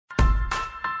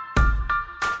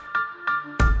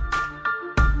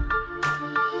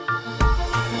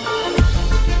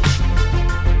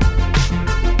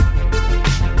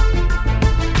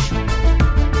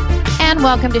and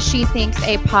welcome to She Thinks,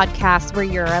 a podcast where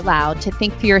you're allowed to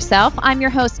think for yourself. I'm your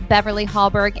host, Beverly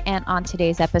Hallberg, and on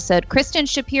today's episode, Kristen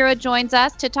Shapiro joins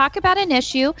us to talk about an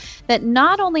issue that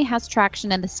not only has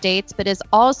traction in the states, but is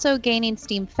also gaining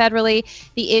steam federally,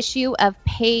 the issue of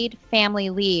paid family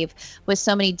leave, with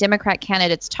so many Democrat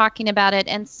candidates talking about it,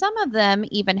 and some of them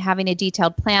even having a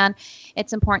detailed plan.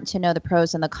 It's important to know the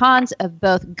pros and the cons of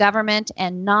both government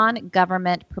and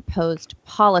non-government proposed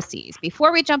policies.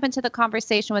 Before we jump into the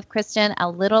conversation with Kristen, a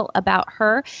little about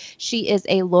her. She is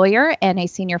a lawyer and a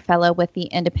senior fellow with the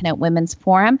Independent Women's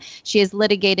Forum. She has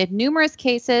litigated numerous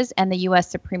cases in the U.S.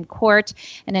 Supreme Court.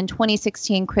 And in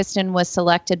 2016, Kristen was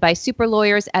selected by Super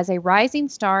Lawyers as a rising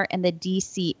star in the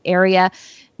D.C. area.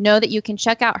 Know that you can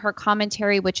check out her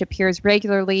commentary, which appears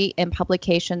regularly in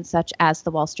publications such as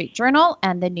the Wall Street Journal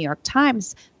and the New York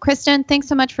Times. Kristen, thanks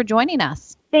so much for joining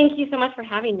us. Thank you so much for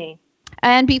having me.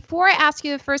 And before I ask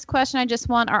you the first question, I just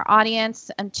want our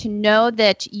audience to know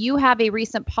that you have a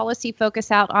recent policy focus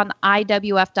out on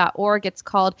IWF.org. It's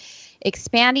called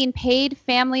Expanding Paid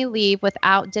Family Leave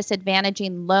Without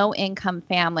Disadvantaging Low-Income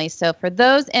Families. So for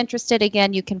those interested,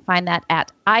 again, you can find that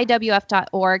at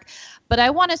IWF.org. But I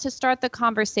wanted to start the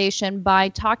conversation by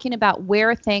talking about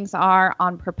where things are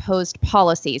on proposed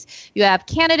policies. You have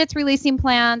candidates releasing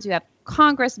plans, you have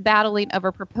Congress battling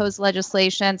over proposed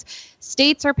legislations.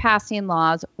 States are passing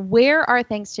laws. Where are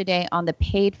things today on the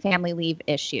paid family leave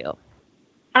issue?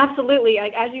 Absolutely.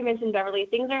 As you mentioned, Beverly,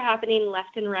 things are happening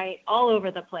left and right all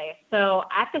over the place. So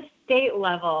at the state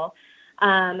level,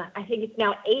 I think it's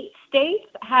now 8 states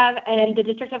have, and the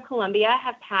District of Columbia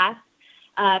have passed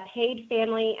paid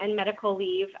family and medical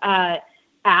leave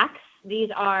acts.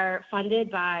 These are funded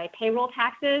by payroll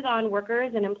taxes on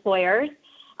workers and employers.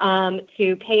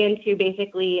 To pay into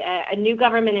basically a new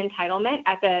government entitlement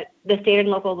at the state and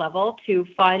local level to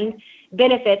fund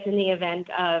benefits in the event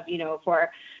of,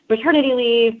 for maternity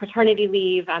leave, paternity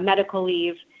leave, medical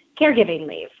leave, caregiving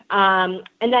leave. And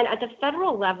then at the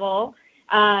federal level,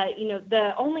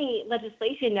 the only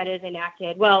legislation that is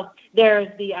enacted, well, there's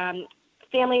the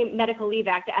Family Medical Leave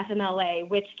Act, the FMLA,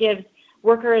 which gives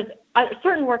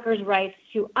certain workers' rights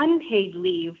to unpaid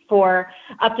leave for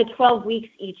up to 12 weeks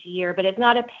each year, but it's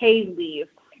not a paid leave.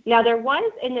 Now, there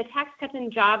was, in the Tax Cuts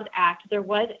and Jobs Act, there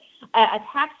was a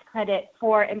tax credit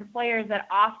for employers that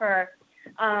offer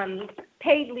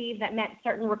paid leave that met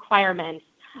certain requirements.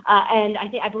 And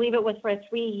I believe it was for a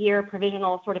 3-year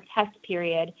provisional sort of test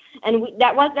period. And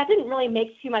that didn't really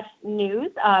make too much news.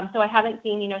 So I haven't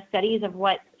seen, studies of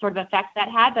what sort of effects that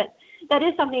had, but that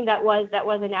is something that was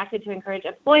enacted to encourage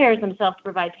employers themselves to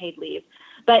provide paid leave.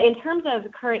 But in terms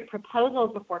of current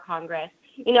proposals before Congress,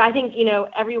 I think,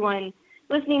 everyone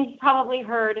listening probably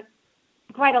heard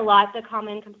quite a lot the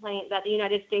common complaint that the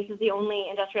United States is the only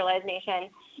industrialized nation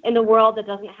in the world that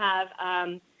doesn't have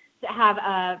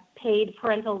a paid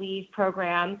parental leave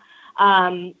program.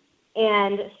 And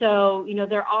so,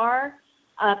 there are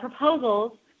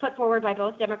proposals put forward by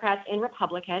both Democrats and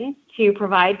Republicans to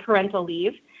provide parental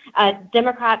leave.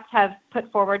 Democrats have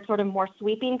put forward sort of more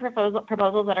sweeping proposals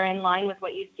that are in line with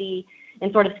what you see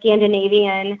in sort of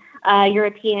Scandinavian,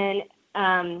 European,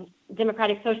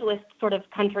 democratic socialist sort of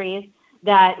countries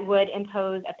that would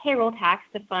impose a payroll tax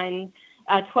to fund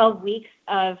 12 weeks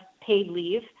of paid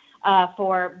leave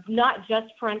for not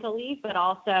just parental leave, but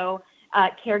also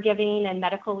caregiving and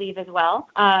medical leave as well.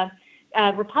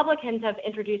 Republicans have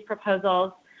introduced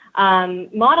proposals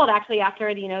modeled actually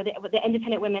after the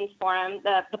Independent Women's Forum,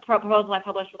 the proposal I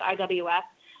published with IWF,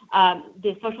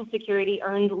 the Social Security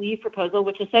Earned Leave proposal,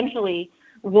 which essentially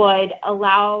would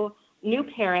allow new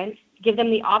parents, give them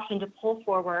the option to pull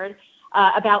forward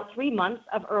about 3 months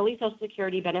of early Social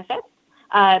Security benefits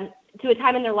to a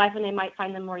time in their life when they might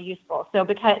find them more useful. So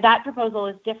because that proposal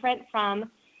is different from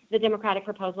the Democratic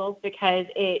proposals because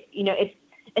it's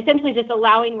essentially just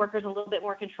allowing workers a little bit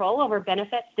more control over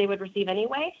benefits they would receive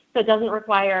anyway. So it doesn't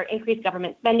require increased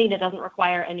government spending. It doesn't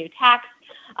require a new tax.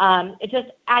 It's just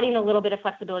adding a little bit of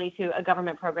flexibility to a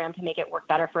government program to make it work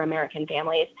better for American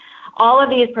families. All of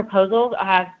these proposals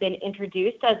have been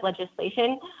introduced as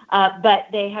legislation, but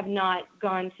they have not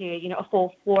gone to a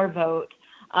full floor vote.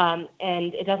 And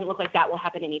it doesn't look like that will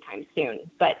happen anytime soon.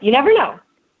 But you never know.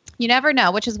 You never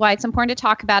know, which is why it's important to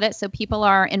talk about it so people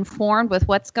are informed with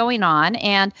what's going on.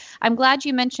 And I'm glad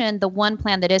you mentioned the one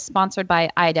plan that is sponsored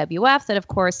by IWF that, of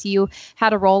course, you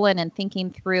had a role in and thinking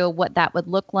through what that would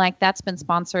look like. That's been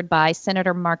sponsored by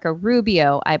Senator Marco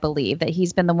Rubio, I believe, that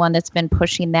he's been the one that's been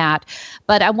pushing that.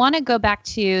 But I want to go back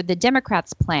to the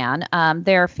Democrats' plan,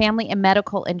 their Family and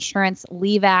Medical Insurance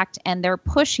Leave Act, and they're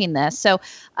pushing this. So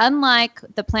unlike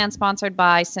the plan sponsored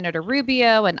by Senator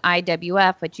Rubio and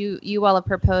IWF, which you all have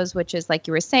proposed propose, which is, like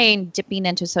you were saying, dipping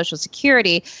into Social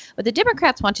Security. What the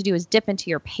Democrats want to do is dip into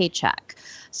your paycheck.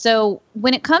 So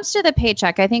when it comes to the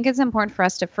paycheck, I think it's important for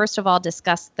us to, first of all,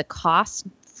 discuss the cost.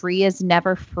 Free is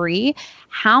never free.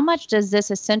 How much does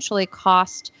this essentially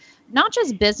cost not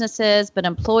just businesses, but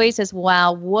employees as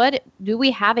well? What do we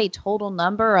have a total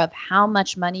number of how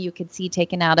much money you could see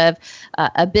taken out of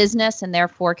a business and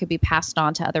therefore could be passed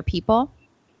on to other people?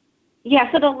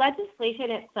 Yeah, so the legislation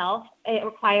itself, it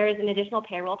requires an additional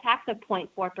payroll tax of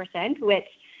 0.4%, which,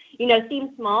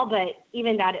 seems small, but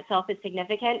even that itself is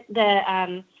significant.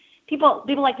 People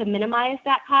like to minimize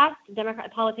that cost.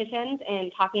 Democrat politicians,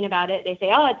 and talking about it, they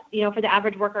say, oh, it's, for the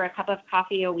average worker, a cup of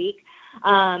coffee a week.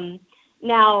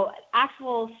 Now,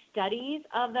 actual studies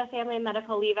of the Family and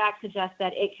Medical Leave Act suggest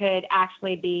that it could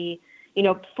actually be,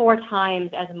 4 times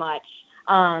as much.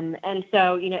 And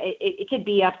so, it could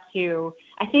be up to,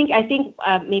 I think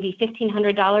maybe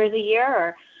 $1,500 a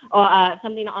year or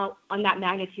something on that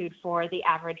magnitude for the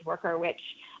average worker, which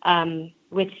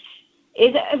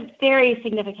is a very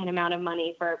significant amount of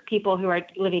money for people who are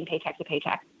living paycheck to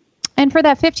paycheck. And for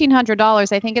that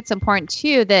 $1,500, I think it's important,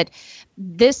 too, that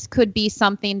this could be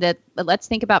something that, let's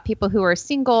think about people who are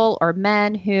single or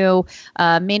men who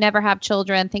may never have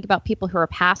children. Think about people who are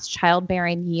past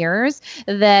childbearing years,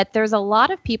 that there's a lot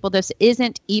of people this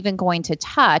isn't even going to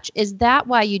touch. Is that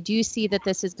why you do see that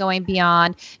this is going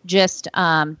beyond just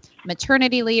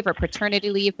maternity leave or paternity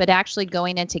leave, but actually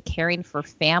going into caring for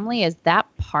family? Is that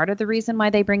part of the reason why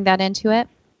they bring that into it?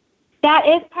 That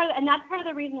is and that's part of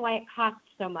the reason why it costs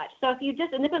so much. So if you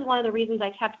and this is one of the reasons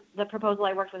I kept the proposal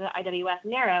I worked with at IWS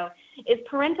narrow, is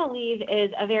parental leave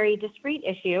is a very discrete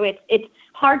issue. It's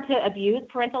hard to abuse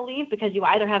parental leave because you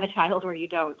either have a child or you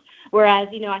don't. Whereas,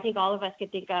 I think all of us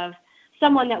could think of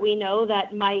someone that we know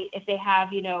that might, if they have,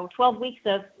 12 weeks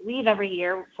of leave every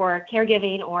year for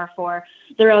caregiving or for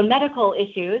their own medical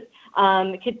issues,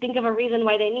 could think of a reason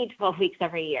why they need 12 weeks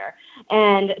every year.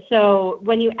 And so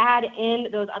when you add in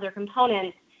those other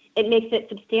components, it makes it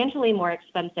substantially more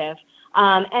expensive.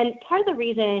 And part of the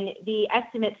reason the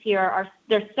estimates here are,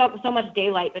 there's so much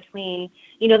daylight between,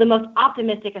 the most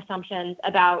optimistic assumptions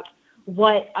about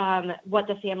what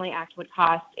the Family Act would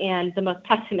cost and the most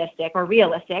pessimistic or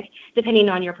realistic, depending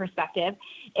on your perspective,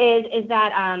 is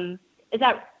that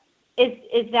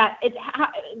it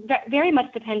very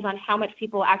much depends on how much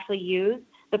people actually use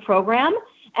the program.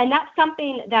 And that's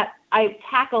something that I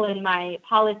tackle in my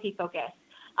policy focus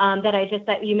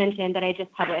that you mentioned that I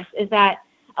just published, is that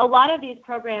a lot of these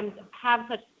programs have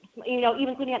such, even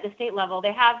including at the state level,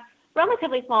 they have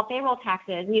relatively small payroll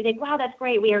taxes. And you think, wow, that's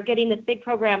great. We are getting this big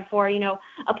program for, a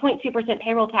 0.2%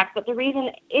 payroll tax. But the reason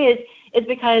is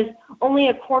because only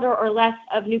a quarter or less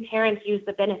of new parents use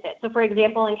the benefit. So for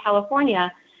example, in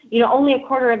California, only a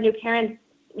quarter of new parents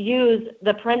use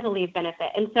the parental leave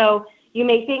benefit. And so you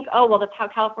may think, oh, well, the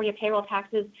California payroll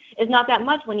taxes is not that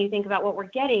much when you think about what we're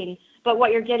getting. But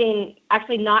what you're getting,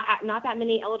 actually not that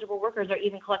many eligible workers are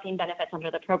even collecting benefits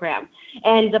under the program.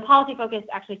 And the policy focus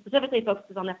actually specifically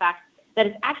focuses on the fact that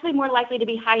it's actually more likely to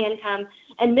be high income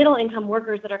and middle income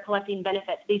workers that are collecting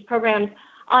benefits. These programs,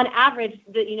 on average,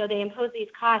 they impose these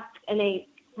costs and they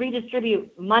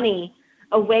redistribute money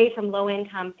away from low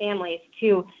income families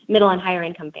to middle and higher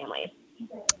income families.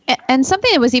 And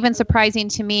something that was even surprising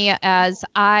to me as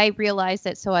I realized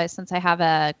that, since I have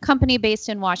a company based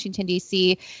in Washington,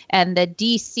 D.C., and the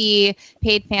D.C.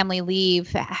 paid family leave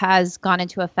has gone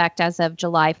into effect as of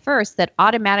July 1st, that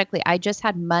automatically I just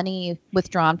had money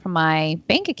withdrawn from my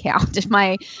bank account.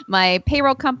 My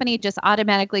payroll company just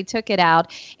automatically took it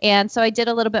out. And so I did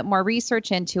a little bit more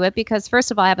research into it because,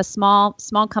 first of all, I have a small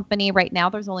company right now.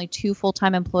 There's only 2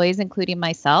 full-time employees, including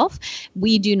myself.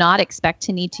 We do not expect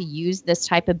to need to use this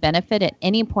type of benefit at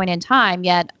any point in time,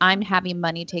 yet I'm having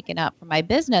money taken up from my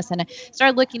business. And I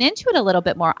started looking into it a little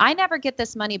bit more. I never get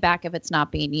this money back if it's not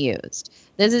being used.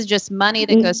 This is just money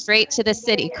that goes straight to the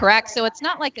city, correct? So it's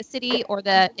not like a city or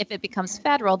if it becomes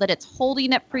federal, that it's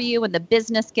holding it for you and the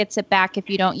business gets it back if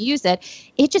you don't use it.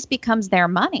 It just becomes their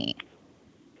money.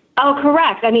 Oh,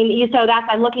 correct. I mean,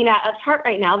 I'm looking at a chart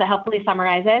right now that hopefully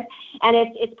summarizes, and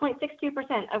it's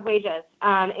 0.62% of wages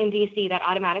in DC that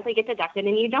automatically get deducted,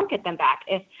 and you don't get them back.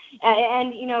 For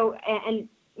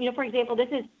example,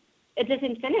 it's this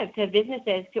incentive to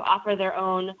businesses to offer their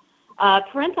own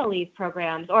parental leave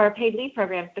programs or paid leave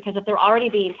programs, because if they're already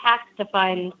being taxed to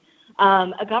fund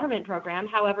a government program,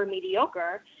 however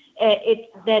mediocre,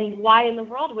 then why in the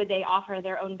world would they offer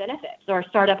their own benefits or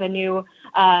start up a new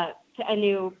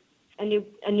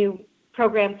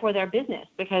program for their business?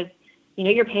 Because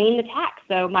you're paying the tax,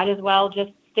 so might as well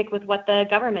just stick with what the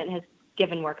government has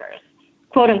given workers.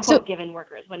 quote unquote given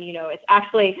workers when, it's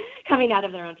actually coming out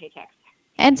of their own paychecks.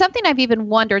 And something I've even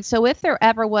wondered, so if there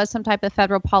ever was some type of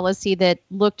federal policy that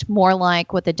looked more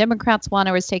like what the Democrats want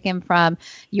or was taken from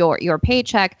your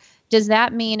paycheck, does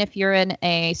that mean if you're in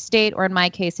a state, or in my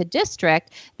case, a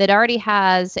district that already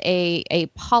has a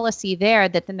policy there,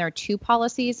 that then there are two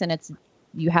policies and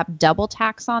you have double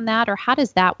tax on that? Or how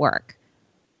does that work?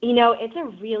 It's a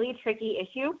really tricky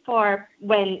issue for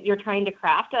when you're trying to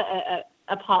craft a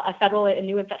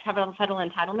new federal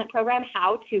entitlement program,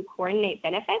 how to coordinate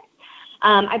benefits.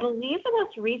 I believe the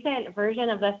most recent version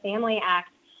of the Family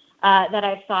Act that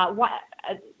I saw,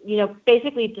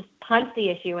 basically just punts the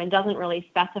issue and doesn't really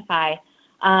specify.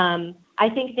 I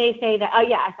think they say that,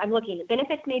 I'm looking.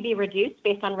 Benefits may be reduced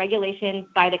based on regulations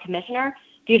by the commissioner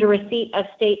due to receipt of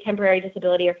state temporary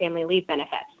disability or family leave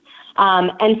benefits.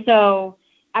 And so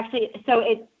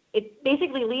it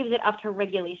basically leaves it up to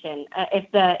regulation.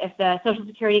 If the Social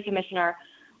Security Commissioner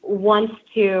wants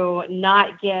to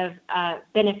not give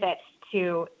benefits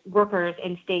to workers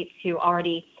in states who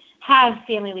already have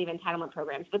family leave entitlement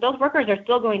programs, but those workers are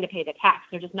still going to pay the tax.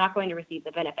 They're just not going to receive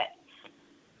the benefits.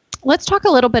 Let's talk a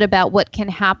little bit about what can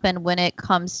happen when it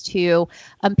comes to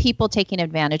people taking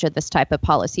advantage of this type of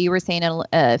policy. You were saying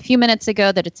a few minutes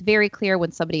ago that it's very clear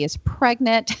when somebody is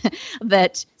pregnant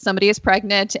that somebody is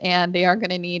pregnant and they are going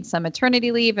to need some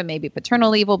maternity leave, and maybe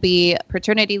paternity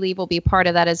leave will be part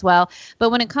of that as well.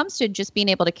 But when it comes to just being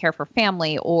able to care for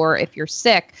family, or if you're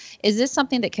sick, is this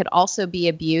something that could also be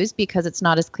abused because it's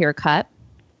not as clear cut?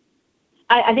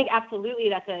 I think absolutely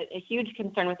that's a huge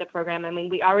concern with the program. I mean,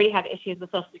 we already have issues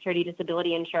with Social Security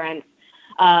disability insurance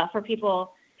for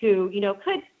people who,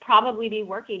 could probably be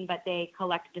working, but they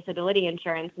collect disability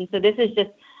insurance. And so this is just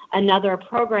another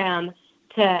program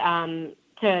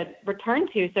to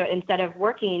return to. So instead of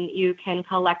working, you can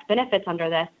collect benefits under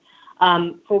this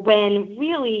for when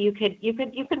really you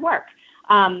could work.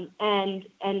 And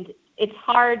it's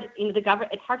hard,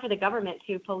 it's hard for the government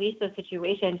to police those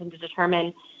situations and to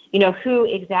determine who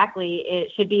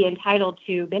exactly should be entitled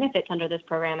to benefits under this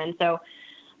program. And so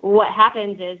what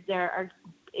happens is there are,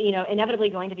 inevitably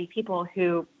going to be people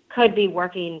who could be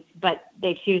working, but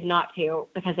they choose not to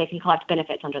because they can collect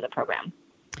benefits under the program.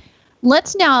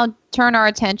 Let's now turn our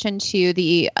attention to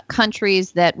the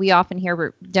countries that we often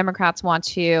hear Democrats want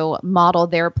to model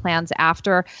their plans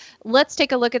after. Let's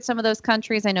take a look at some of those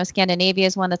countries. I know Scandinavia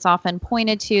is one that's often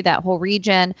pointed to, that whole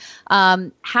region. How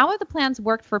have the plans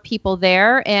worked for people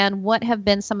there, and what have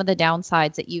been some of the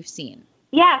downsides that you've seen?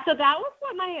 Yeah, so that was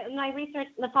what my research,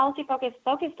 the policy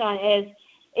focused on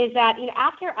is that,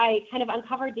 after I kind of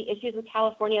uncovered the issues with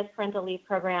California's parental leave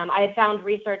program, I had found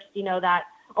research, that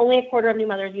only a quarter of new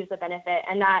mothers use the benefit,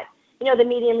 and that, the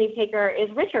median leave taker is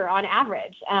richer on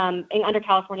average under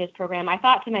California's program. I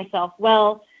thought to myself,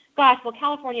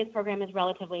 California's program is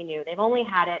relatively new. They've only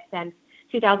had it since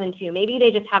 2002. Maybe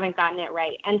they just haven't gotten it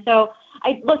right. And so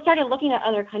I started looking at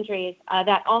other countries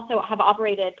that also have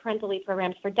operated parental leave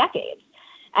programs for decades.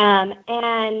 And,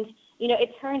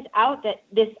 it turns out that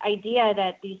this idea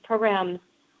that these programs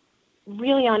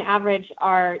really on average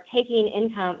are taking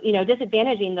income,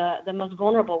 disadvantaging the most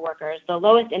vulnerable workers, the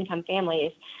lowest income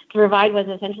families, to provide was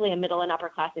essentially a middle and upper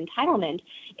class entitlement,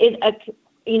 is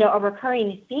a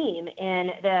recurring theme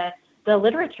in the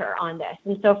literature on this.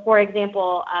 And so, for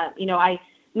example,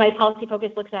 my policy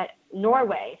focus looks at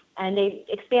Norway, and they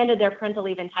expanded their parental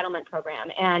leave entitlement program,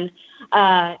 and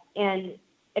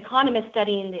economists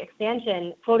studying the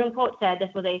expansion, quote unquote, said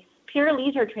this was a pure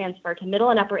leisure transfer to middle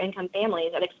and upper income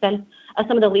families at expense of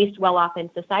some of the least well-off in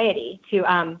society.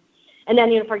 And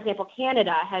then, for example,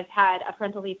 Canada has had a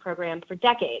parental leave program for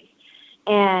decades.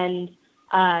 And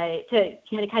to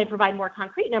kind of provide more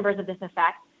concrete numbers of this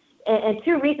effect, and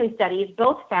two recent studies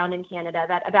both found in Canada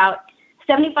that about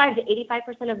 75 to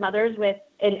 85% of mothers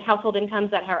in household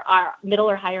incomes that are middle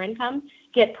or higher income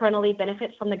get parental leave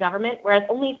benefits from the government, whereas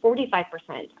only 45%,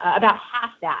 about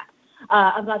half that,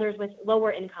 of mothers with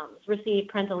lower incomes receive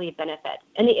parental leave benefits.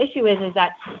 And the issue is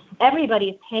that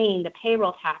everybody's paying the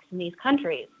payroll tax in these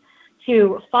countries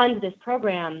to fund this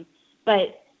program,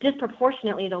 but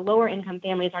disproportionately the lower income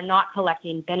families are not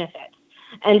collecting benefits.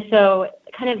 And so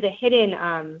kind of the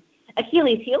hidden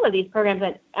Achilles heel of these programs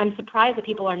that I'm surprised that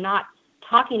people are not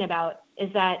talking about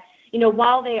is that,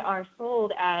 while they are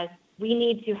sold as we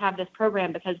need to have this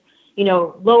program because,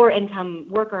 lower income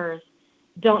workers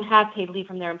don't have paid leave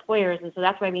from their employers, and so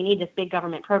that's why we need this big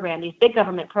government program. These big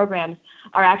government programs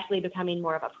are actually becoming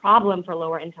more of a problem for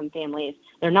lower income families.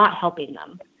 They're not helping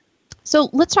them. So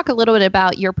let's talk a little bit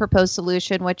about your proposed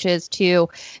solution, which is to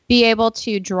be able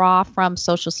to draw from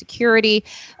Social Security.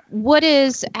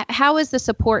 How has the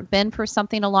support been for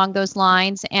something along those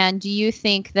lines? And do you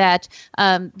think that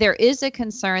there is a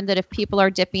concern that if people are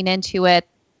dipping into it,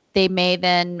 they may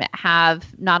then have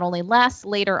not only less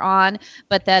later on,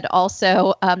 but that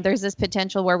also there's this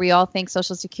potential where we all think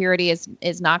Social Security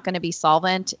is not going to be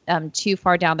solvent too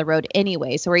far down the road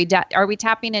anyway. So are we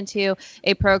tapping into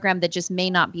a program that just may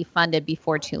not be funded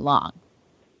before too long?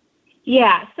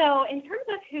 Yeah. So in terms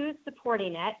of who's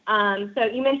supporting it, so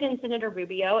you mentioned Senator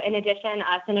Rubio. In addition,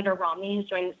 Senator Romney has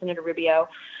joined Senator Rubio,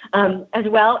 as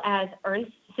well as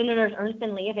Senators Ernst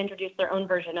and Lee have introduced their own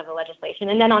version of the legislation.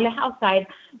 And then on the House side,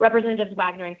 Representatives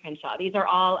Wagner and Crenshaw. These are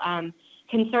all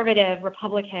conservative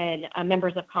Republican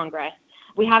members of Congress.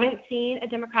 We haven't seen a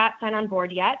Democrat sign on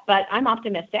board yet, but I'm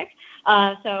optimistic.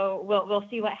 So we'll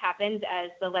see what happens as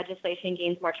the legislation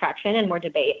gains more traction and more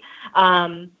debate.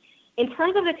 In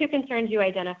terms of the two concerns you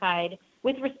identified,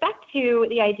 with respect to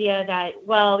the idea that,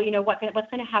 well, what's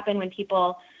going to happen when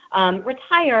people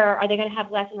retire? Are they going to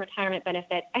have less in retirement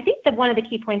benefits? I think that one of the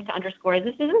key points to underscore is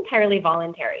this is entirely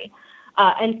voluntary.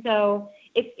 And so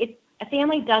if a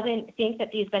family doesn't think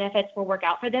that these benefits will work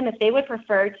out for them, if they would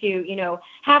prefer to,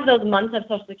 have those months of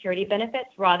Social Security benefits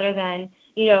rather than,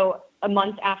 a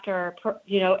month after,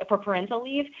 for parental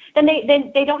leave, then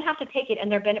they don't have to take it,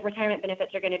 and their retirement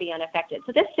benefits are going to be unaffected.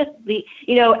 So this just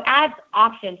adds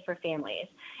options for families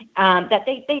that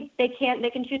they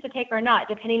can choose to take or not,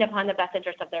 depending upon the best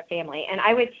interest of their family. And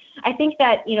I think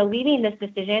that leaving this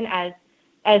decision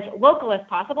as local as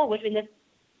possible, which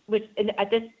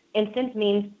at this instance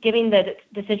means giving the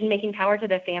decision-making power to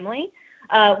the family,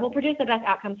 will produce the best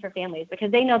outcomes for families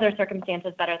because they know their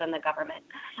circumstances better than the government.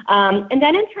 And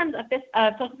then in terms of this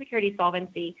Social Security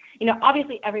solvency,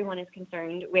 obviously everyone is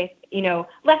concerned with,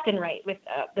 left and right with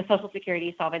the Social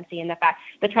Security solvency and the fact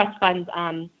the trust funds,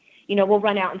 will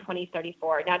run out in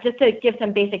 2034. Now, just to give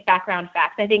some basic background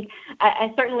facts, I think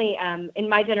I certainly in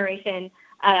my generation,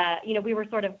 we were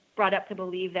sort of brought up to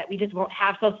believe that we just won't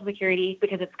have Social Security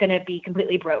because it's going to be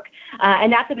completely broke.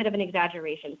 And that's a bit of an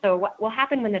exaggeration. So what will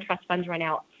happen when the trust funds run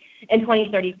out in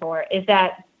 2034 is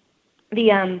that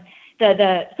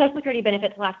the Social Security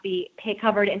benefits will have to be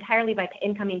covered entirely by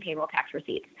incoming payroll tax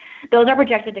receipts. Those are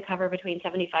projected to cover between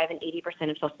 75 and 80%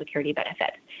 of Social Security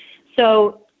benefits.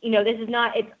 So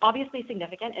it's obviously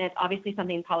significant, and it's obviously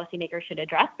something policymakers should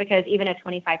address because even a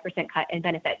 25% cut in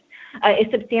benefits is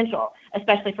substantial,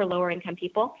 especially for lower income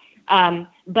people.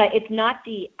 But it's not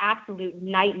the absolute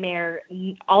nightmare,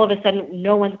 all of a sudden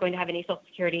no one's going to have any Social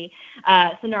Security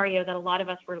scenario that a lot of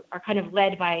us are kind of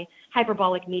led by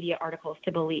hyperbolic media articles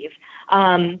to believe.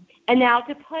 And now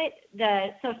to put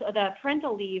the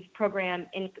parental leave program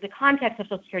in the context of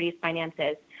Social Security's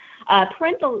finances,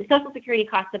 Social Security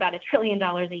costs about $1 trillion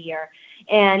a year,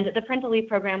 and the parental leave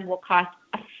program will cost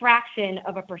a fraction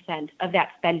of a percent of that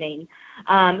spending.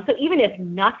 So even if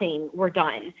nothing were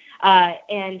done,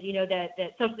 and the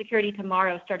Social Security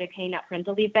tomorrow started paying out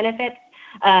parental leave benefits,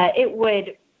 it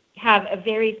would have a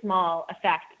very small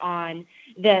effect on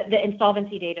the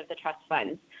insolvency date of the trust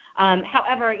funds.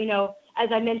 However, as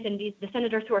I mentioned, the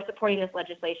senators who are supporting this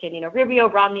legislation, Rubio,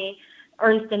 Romney,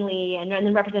 Ernst and Lee, and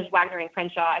then Representatives Wagner and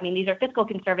Crenshaw. These are fiscal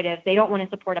conservatives. They don't want to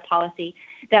support a policy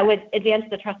that would advance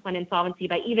the trust fund insolvency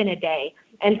by even a day.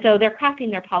 And so they're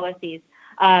crafting their policies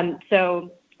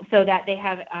so that they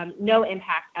have no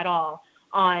impact at all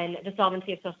on the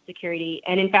solvency of Social Security.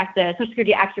 And in fact, the Social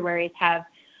Security actuaries have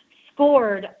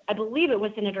scored, I believe it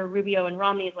was Senator Rubio and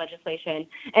Romney's legislation,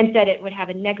 and said it would have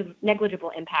a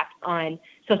negligible impact on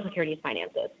Social Security's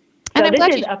finances. So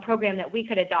this is a program that we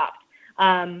could adopt.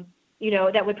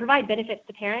 That would provide benefits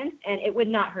to parents, and it would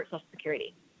not hurt Social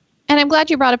Security. And I'm glad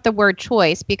you brought up the word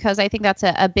choice, because I think that's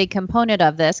a big component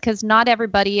of this, because not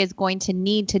everybody is going to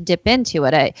need to dip into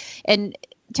it. And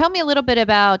tell me a little bit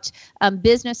about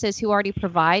businesses who already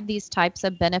provide these types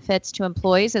of benefits to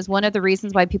employees as one of the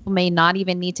reasons why people may not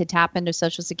even need to tap into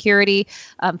Social Security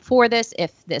for this,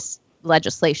 if this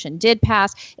legislation did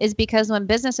pass, is because when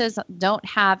businesses don't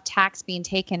have tax being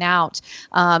taken out,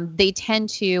 they tend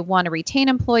to want to retain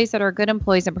employees that are good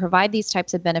employees and provide these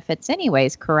types of benefits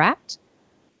anyways, correct?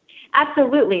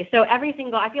 Absolutely. So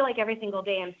I feel like every single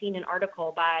day I'm seeing an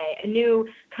article by a new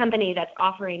company that's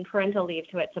offering parental leave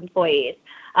to its employees.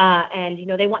 And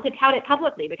they want to tout it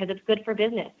publicly because it's good for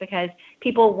business, because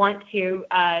people want to,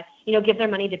 give their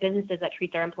money to businesses that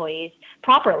treat their employees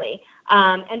properly.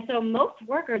 And so most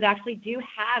workers actually do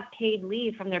have paid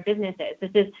leave from their businesses.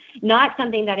 This is not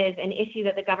something that is an issue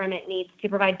that the government needs to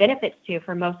provide benefits to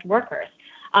for most workers.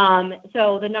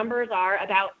 So the numbers are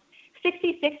about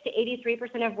 66 to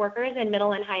 83% of workers in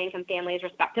middle and high income families,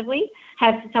 respectively,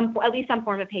 have at least some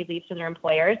form of paid leave to their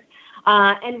employers.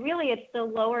 And really, it's the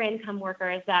lower income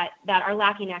workers that are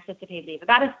lacking access to paid leave.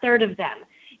 About a third of them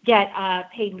get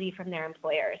paid leave from their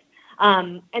employers.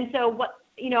 And so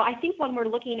I think when we're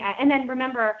looking at, and then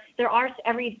remember, there are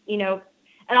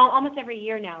almost every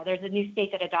year now, there's a new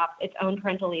state that adopts its own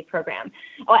parental leave program,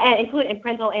 including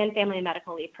parental and family and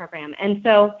medical leave program. And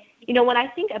so, when I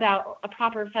think about a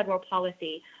proper federal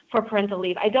policy for parental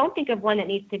leave, I don't think of one that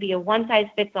needs to be a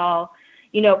one-size-fits-all,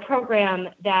 program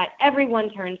that everyone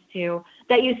turns to,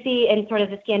 that you see in sort of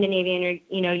the Scandinavian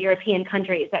or, European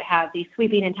countries that have these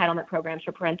sweeping entitlement programs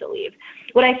for parental leave.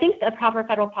 What I think a proper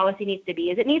federal policy needs to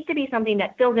be is it needs to be something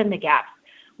that fills in the gaps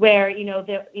where,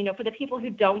 for the people who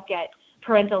don't get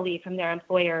parental leave from their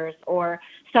employers or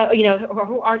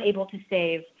who aren't able to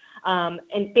save,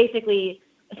 and basically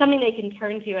something they can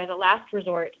turn to as a last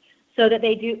resort so that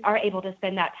they are able to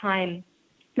spend that time,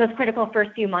 those critical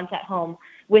first few months at home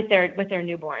with their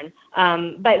newborn.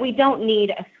 But we don't need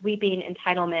a sweeping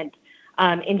entitlement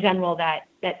in general that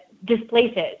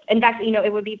displaces. In fact,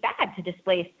 it would be bad to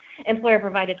displace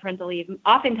employer-provided parental leave.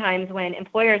 Oftentimes when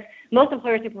most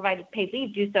employers who provide paid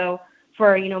leave do so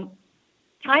for,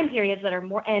 time periods that are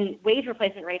more, and wage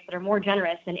replacement rates that are more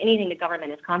generous than anything the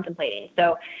government is contemplating.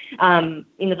 So,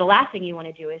 the last thing you want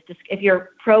to do is, if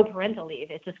you're pro-parental leave,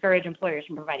 is discourage employers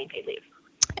from providing paid leave.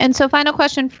 And so final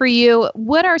question for you,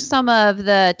 what are some of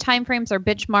the timeframes or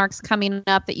benchmarks coming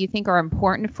up that you think are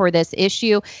important for this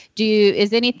issue?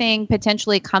 Is anything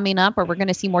potentially coming up, or we're going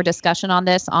to see more discussion on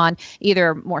this, on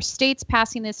either more states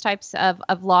passing these types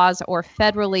of laws or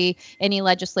federally any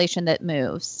legislation that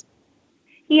moves?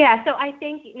 Yeah, so I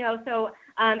think,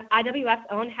 IWF's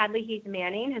own Hadley Heath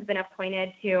Manning has been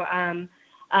appointed to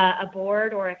a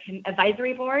board or an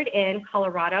advisory board in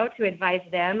Colorado to advise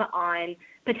them on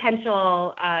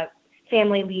potential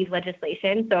family leave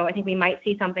legislation. So I think we might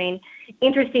see something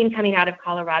interesting coming out of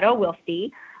Colorado. We'll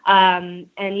see. And,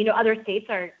 other states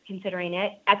are considering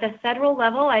it. At the federal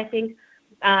level, I think,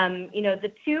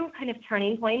 the two kind of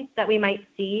turning points that we might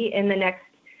see in the next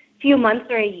few months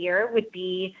or a year would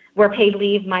be where paid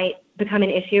leave might become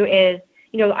an issue is,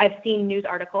 I've seen news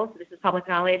articles, so this is public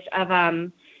knowledge,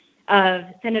 of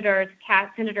Senators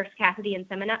Cassidy and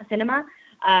Sinema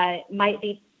might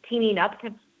be teaming up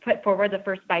to put forward the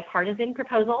first bipartisan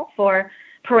proposal for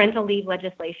parental leave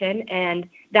legislation, and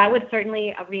that would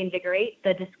certainly reinvigorate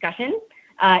the discussion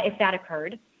if that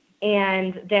occurred.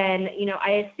 And then,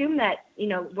 I assume that,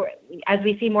 as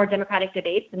we see more Democratic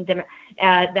debates and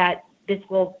that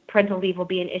parental leave will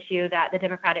be an issue that the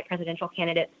Democratic presidential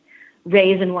candidates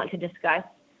raise and want to discuss,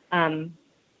 on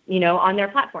their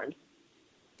platforms.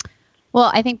 Well,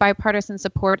 I think bipartisan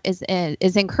support is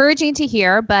encouraging to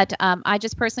hear, but I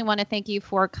just personally want to thank you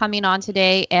for coming on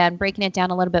today and breaking it down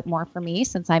a little bit more for me,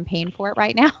 since I'm paying for it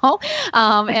right now,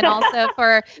 and also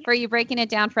for you breaking it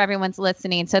down for everyone's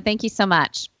listening. So thank you so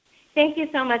much. Thank you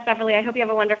so much, Beverly. I hope you have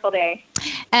a wonderful day.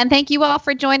 And thank you all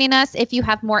for joining us. If you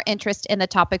have more interest in the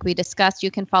topic we discussed,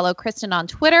 you can follow Kristen on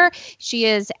Twitter. She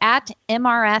is at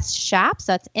MRS Shap.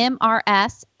 So that's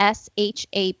MRSSHAP.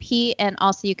 And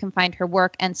also you can find her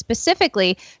work and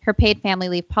specifically her paid family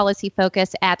leave policy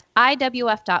focus at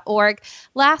IWF.org.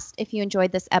 Last, if you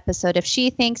enjoyed this episode of She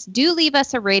Thinks, do leave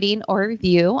us a rating or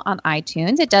review on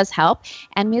iTunes. It does help.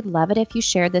 And we'd love it if you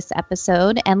shared this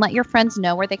episode and let your friends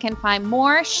know where they can find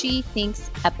more She Thinks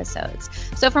episodes.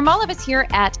 So from all of us here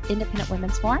at Independent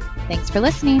Women's Forum, thanks for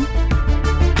listening.